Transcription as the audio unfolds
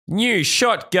New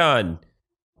shotgun.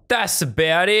 That's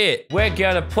about it. We're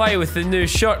gonna play with the new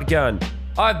shotgun.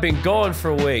 I've been gone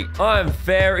for a week. I'm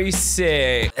very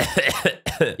sick.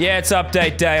 Yeah, it's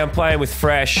update day. I'm playing with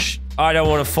Fresh. I don't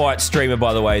want to fight streamer,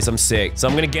 by the way, so I'm sick. So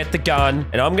I'm gonna get the gun,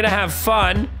 and I'm gonna have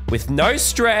fun with no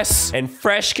stress, and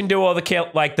Fresh can do all the kill,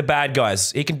 like the bad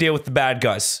guys. He can deal with the bad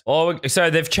guys. So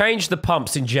they've changed the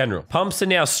pumps in general. Pumps are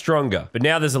now stronger, but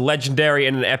now there's a legendary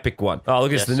and an epic one. Oh,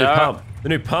 look at this, the new pump. The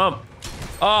new pump.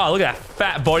 Oh, look at that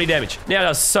fat body damage. Now it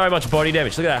does so much body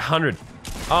damage. Look at that 100.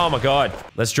 Oh my god.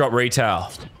 Let's drop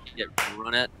retail.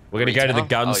 We're gonna go to the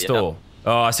gun store.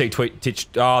 Oh, I see tweet.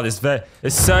 Oh, there's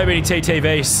so many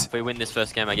TTVs. If we win this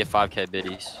first game, I get 5k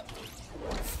biddies.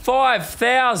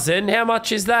 5,000? How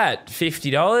much is that?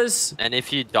 $50? And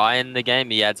if you die in the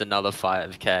game, he adds another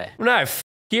 5k. No, f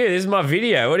you. This is my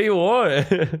video. What do you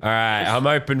want? All right, I'm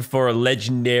open for a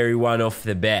legendary one off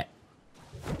the bat.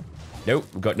 Nope,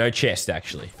 we've got no chest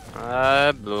actually.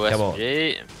 Blue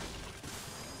SMG.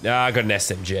 No, I got an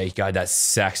SMG. God, that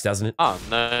sucks, doesn't it? Oh,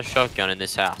 no shotgun in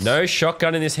this house. No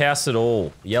shotgun in this house at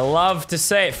all. You love to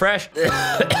see it, Fresh. I've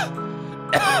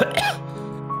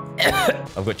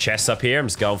got chests up here. I'm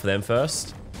just going for them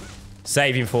first.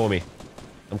 Save him for me.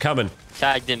 I'm coming.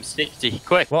 Tagged him 60,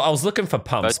 quick. Well, I was looking for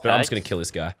pumps, but I'm just going to kill this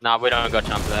guy. Nah, we don't got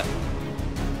time for that.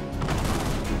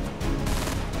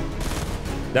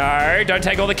 No, don't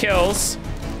take all the kills.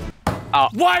 Oh.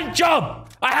 One job!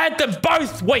 I had them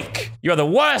both weak. You're the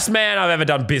worst man I've ever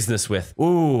done business with.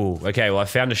 Ooh, okay, well, I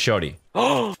found a shoddy.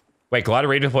 Wait, glider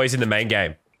redeploys in the main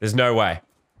game. There's no way.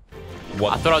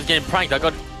 What? I thought I was getting pranked. I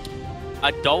got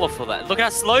 $1 for that. Look how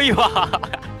slow you are.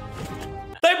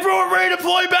 They brought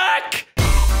redeploy back!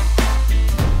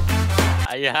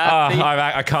 Are you happy?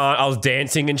 I can't. I was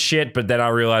dancing and shit, but then I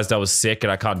realized I was sick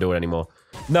and I can't do it anymore.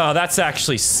 No, that's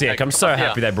actually sick. I'm so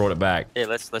happy they brought it back. Yeah,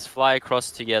 let's fly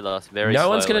across together. It's very slowly. No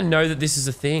one's gonna know that this is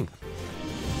a thing.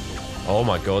 Oh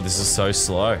my god, this is so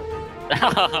slow.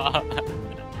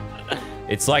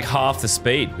 It's like half the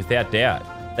speed, without doubt.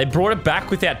 They brought it back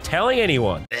without telling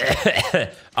anyone.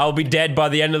 I'll be dead by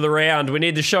the end of the round. We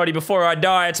need the shotty before I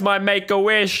die. It's my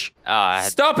make-a-wish.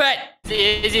 Stop it!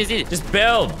 Easy. Just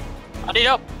build. I need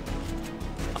help.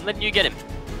 I'm letting you get him.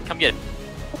 Come get him.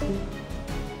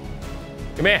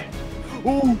 Come here.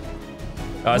 Ooh.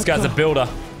 Oh, this guy's a builder.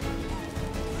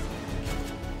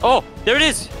 Oh, there it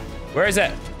is. Where is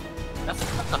it? That's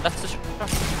the shot.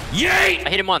 Yeet! I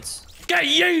hit him once. Get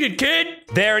yeeted, kid.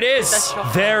 There it is.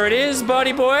 There it is,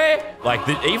 buddy boy. Like,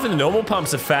 even the normal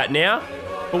pumps are fat now.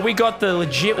 But we got the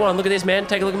legit one. Look at this, man.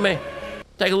 Take a look at me.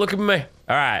 Take a look at me.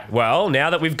 All right. Well, now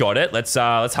that we've got it, let's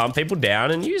hunt people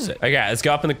down and use it. Okay, let's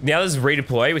go up in the... Now there's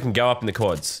redeploy. We can go up in the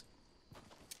quads.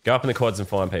 Go up in the quads and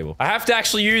find people. I have to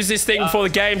actually use this thing before the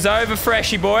game's over,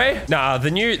 Freshy boy. Nah,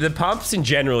 the pumps in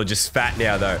general are just fat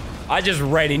now, though. I just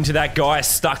ran into that guy,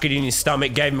 stuck it in his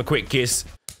stomach, gave him a quick kiss,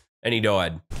 and he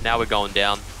died. Now we're going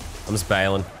down. I'm just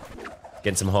bailing.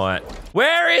 Getting some height.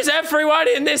 Where is everyone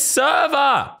in this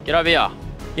server? Get over here.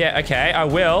 Yeah, okay, I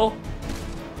will.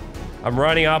 I'm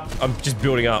running up. I'm just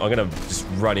building up. I'm gonna just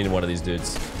run into one of these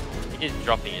dudes. He's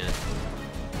dropping it.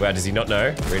 Wow, does he not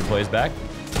know? Redeploy's back.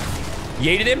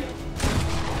 Yeeted him.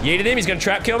 Yeeted him. He's gonna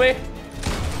trap kill me.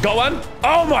 Got one.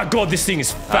 Oh my god, this thing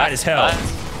is fat as hell.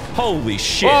 Holy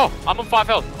shit. Oh, I'm on 5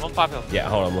 health. I'm on 5 health. Yeah,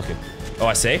 hold on, I'm looking. Oh,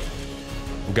 I see.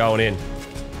 I'm going in.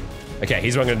 Okay,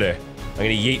 here's what I'm gonna do. I'm gonna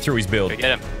yeet through his build. Go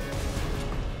get him.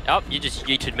 Oh, you just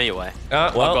yeeted me away.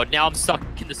 Well. Oh god, now I'm stuck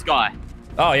in the sky.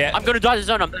 Oh, yeah. I'm gonna die the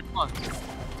zone. I'm that close.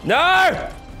 No!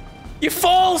 You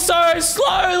fall so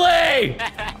slowly!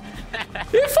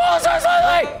 You fall so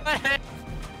slowly!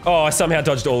 Oh, I somehow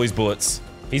dodged all his bullets.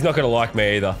 He's not gonna like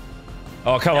me either.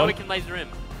 Oh, come on. Now we can laser him.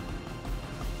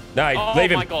 No,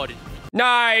 leave him. Oh my god.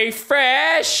 No,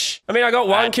 Fresh! I mean, I got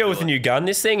one kill with the new gun.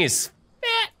 This thing is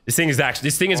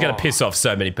gonna piss off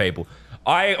so many people.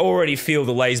 I already feel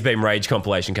the LazarBeam Rage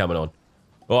compilation coming on.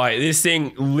 Like, this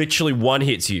thing literally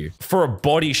one-hits you for a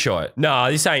body shot. Nah,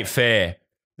 this ain't fair.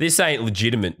 This ain't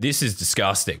legitimate. This is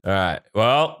disgusting. All right,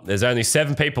 well, there's only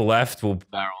 7 people left.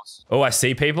 Barrels. Oh, I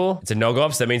see people. It's a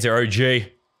Nogops. That means they're OG.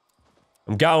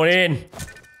 I'm going in.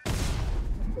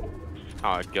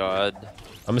 Oh, God.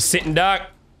 I'm a sitting duck.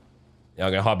 Yeah,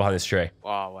 I'm gonna hide behind this tree.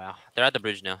 Oh, wow. They're at the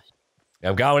bridge now.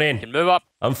 I'm going in. You can move up.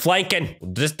 I'm flanking.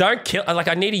 Just don't kill. Like,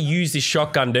 I need to use this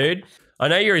shotgun, dude. I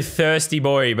know you're a thirsty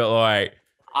boy, but like...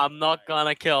 I'm not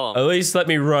gonna kill him. At least let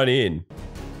me run in.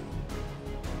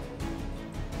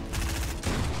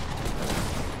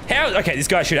 How? Okay, this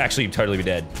guy should actually totally be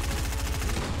dead.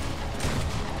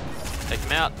 Take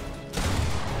him out.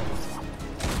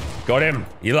 Got him.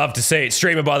 You love to see it.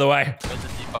 Streamer, by the way.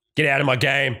 Get out of my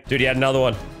game. Dude, he had another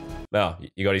one. Oh,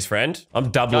 you got his friend?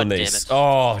 I'm doubling God these. damn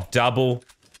Oh, double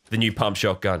the new pump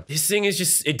shotgun. This thing is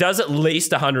just, it does at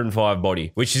least 105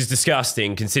 body, which is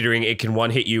disgusting considering it can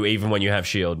one hit you even when you have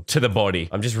shield to the body.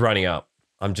 I'm just running up.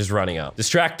 I'm just running up.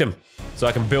 Distract him so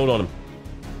I can build on him.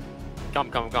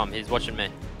 Come. He's watching me.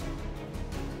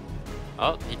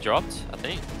 Oh, he dropped, I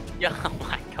think. Yeah, oh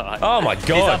my god. Oh my god.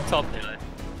 He's up top now.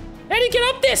 How did he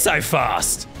get up there so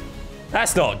fast?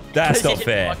 That's not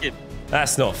fair.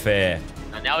 That's not fair.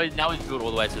 And now he's built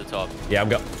all the way to the top. Yeah, I'm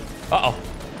going. Uh-oh.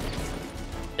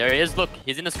 There he is. Look,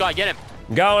 he's in the sky. Get him.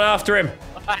 I'm going after him.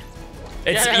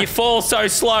 You fall so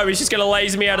slow. He's just going to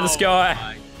laser me out of the sky. Oh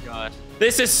my gosh.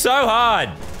 This is so hard.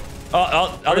 Do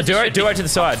it to the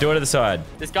side. Do it to the side.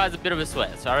 This guy's a bit of a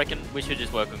sweat, so I reckon we should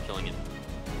just work on killing him.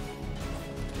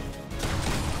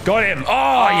 Got him.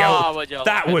 Oh, would you yo.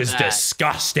 That look at was that.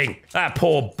 disgusting. That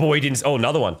poor boy didn't. Oh,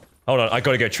 another one. Hold on. I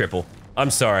got to go triple.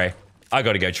 I'm sorry. I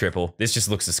got to go triple. This just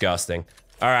looks disgusting.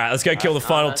 All right, let's go kill the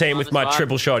final team with my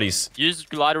triple shotties. Use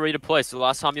glider redeploy, so the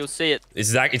last time you'll see it.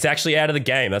 It's actually out of the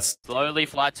game. That's slowly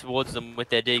fly towards them with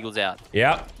their deagles out.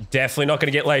 Yep, definitely not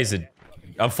going to get lasered.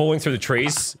 I'm falling through the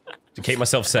trees to keep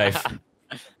myself safe.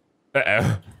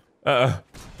 Uh-oh.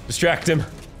 Distract him.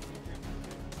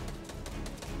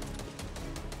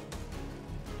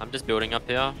 I'm just building up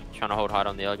here, trying to hold hard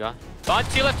on the other guy. Fine,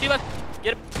 to your left.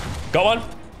 Get him. Got one.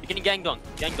 You're getting ganged on.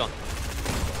 Get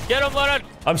him, Leonard.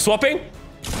 I'm swapping.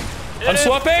 I'm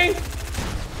swapping.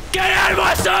 Get out of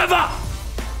my server.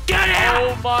 Get out.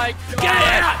 Oh my god. Get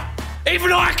out.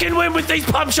 Even I can win with these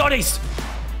pump shotties.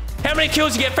 How many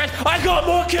kills you get, Fresh? I got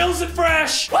more kills than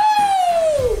Fresh. Woo!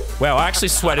 Wow, I actually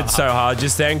sweated so hard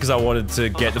just then because I wanted to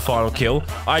get the final kill.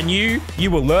 I knew you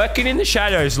were lurking in the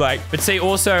shadows, but see,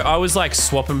 also, I was like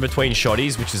swapping between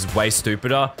shotties, which is way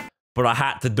stupider. But I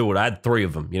had to do it. I had 3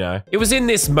 of them, you know? It was in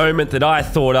this moment that I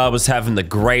thought I was having the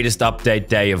greatest update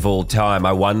day of all time.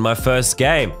 I won my first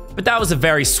game. But that was a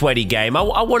very sweaty game.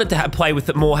 I wanted to play with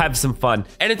it more, have some fun.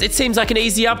 And it seems like an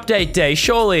easy update day.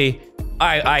 Surely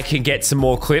I can get some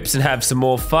more clips and have some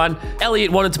more fun.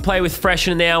 Elliot wanted to play with Fresh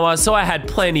in an hour, so I had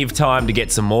plenty of time to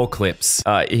get some more clips.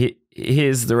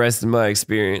 Here's the rest of my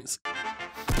experience.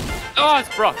 Oh,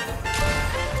 it's Brock.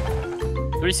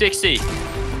 360.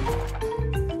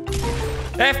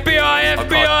 FBI!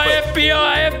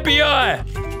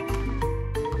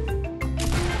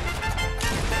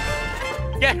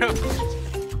 Get him.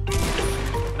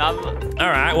 All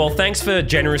right, well, thanks for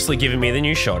generously giving me the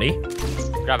new shotty.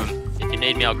 Grab him. If you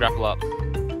need me, I'll grapple up.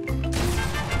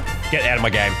 Get out of my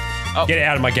game. Oh. Get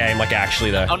out of my game, like actually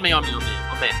though. On me.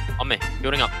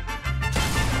 Building up.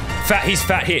 He's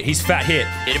fat hit. Hit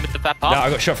him with the fat pump. No, I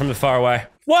got shot from the far away.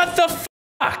 What the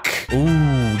fuck?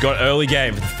 Ooh, we got an early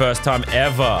game for the first time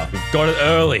ever. We've got it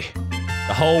early.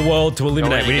 The whole world to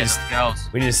eliminate.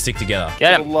 We need to stick together.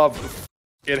 Get him.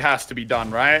 It has to be done,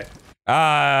 right?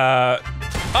 Fuck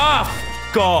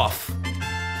off.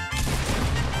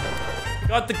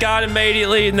 Got the gun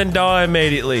immediately and then die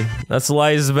immediately. That's the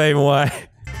LazarBeam way.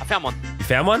 I found one. You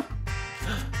found one?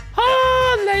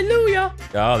 Hallelujah.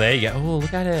 Oh, there you go. Oh,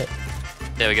 look at it.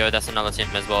 There we go. That's another team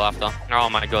as well after. Oh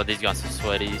my god, these guys are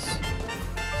sweaties.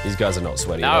 These guys are not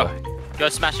sweaty. No. Though. Go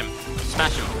smash him.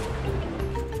 Smash him.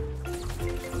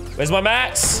 Where's my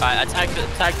mats? I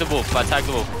tagged the wolf.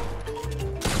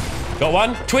 Got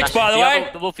one. Twitch, by the way.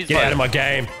 The wolf is Get out of my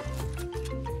game.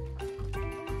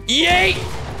 Yeet!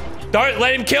 Don't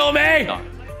let him kill me!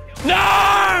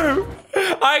 No!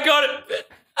 I got it.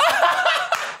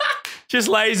 Just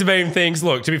LazarBeam things.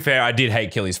 Look, to be fair, I did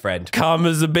hate kill his friend. Come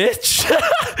as a bitch.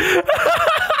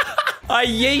 I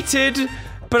yeeted,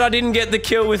 but I didn't get the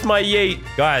kill with my yeet.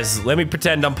 Guys, let me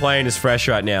pretend I'm playing as Fresh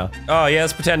right now. Oh, yeah,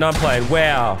 let's pretend I'm playing.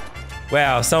 Wow.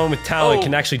 Wow, someone with talent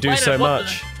can actually do so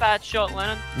much. Bad shot,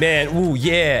 Lennon. Man, ooh,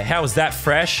 yeah. How is that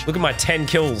Fresh? Look at my 10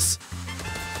 kills.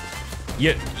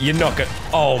 You're not gonna...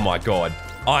 Oh my god.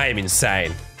 I am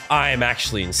insane. I am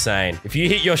actually insane. If you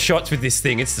hit your shots with this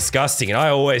thing, it's disgusting. And I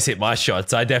always hit my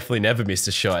shots. I definitely never missed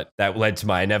a shot that led to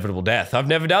my inevitable death. I've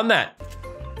never done that.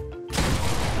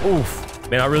 Oof.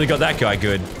 Man, I really got that guy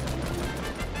good.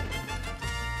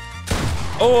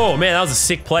 Oh, man, that was a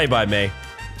sick play by me.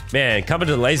 Man, coming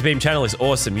to the LazarBeam channel is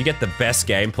awesome. You get the best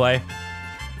gameplay.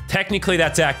 Technically,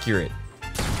 that's accurate.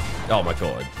 Oh my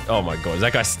god. Oh my god. Is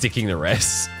that guy sticking the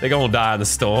rest? They're gonna die in the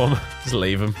storm. Just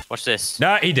leave him. Watch this.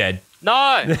 No, he dead.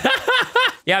 No!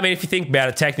 Yeah, I mean, if you think about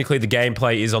it, technically the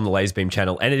gameplay is on the LazarBeam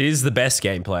channel, and it is the best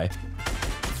gameplay.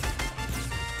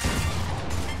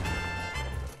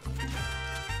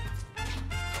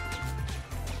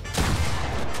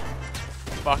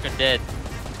 Fucking dead.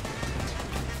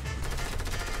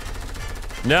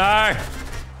 No!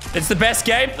 It's the best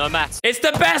game. No mats. It's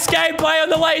the best gameplay on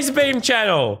the LazarBeam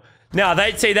channel. No,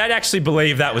 they'd actually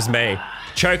believe that was me.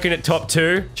 Choking at top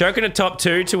 2. Choking at top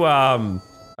 2 to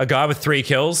a guy with 3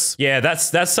 kills. Yeah,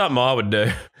 that's something I would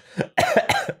do.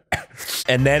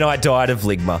 And then I died of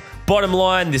Ligma. Bottom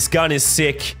line, this gun is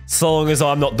sick, so long as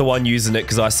I'm not the one using it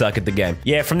because I suck at the game.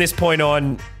 Yeah, from this point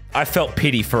on, I felt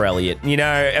pity for Elliot. You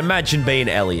know, imagine being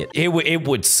Elliot. It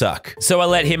would suck. So I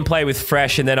let him play with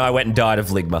Fresh, and then I went and died of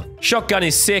Ligma. Shotgun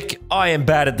is sick. I am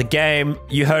bad at the game.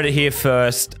 You heard it here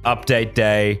first. Update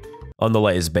day on the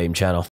LazarBeam channel.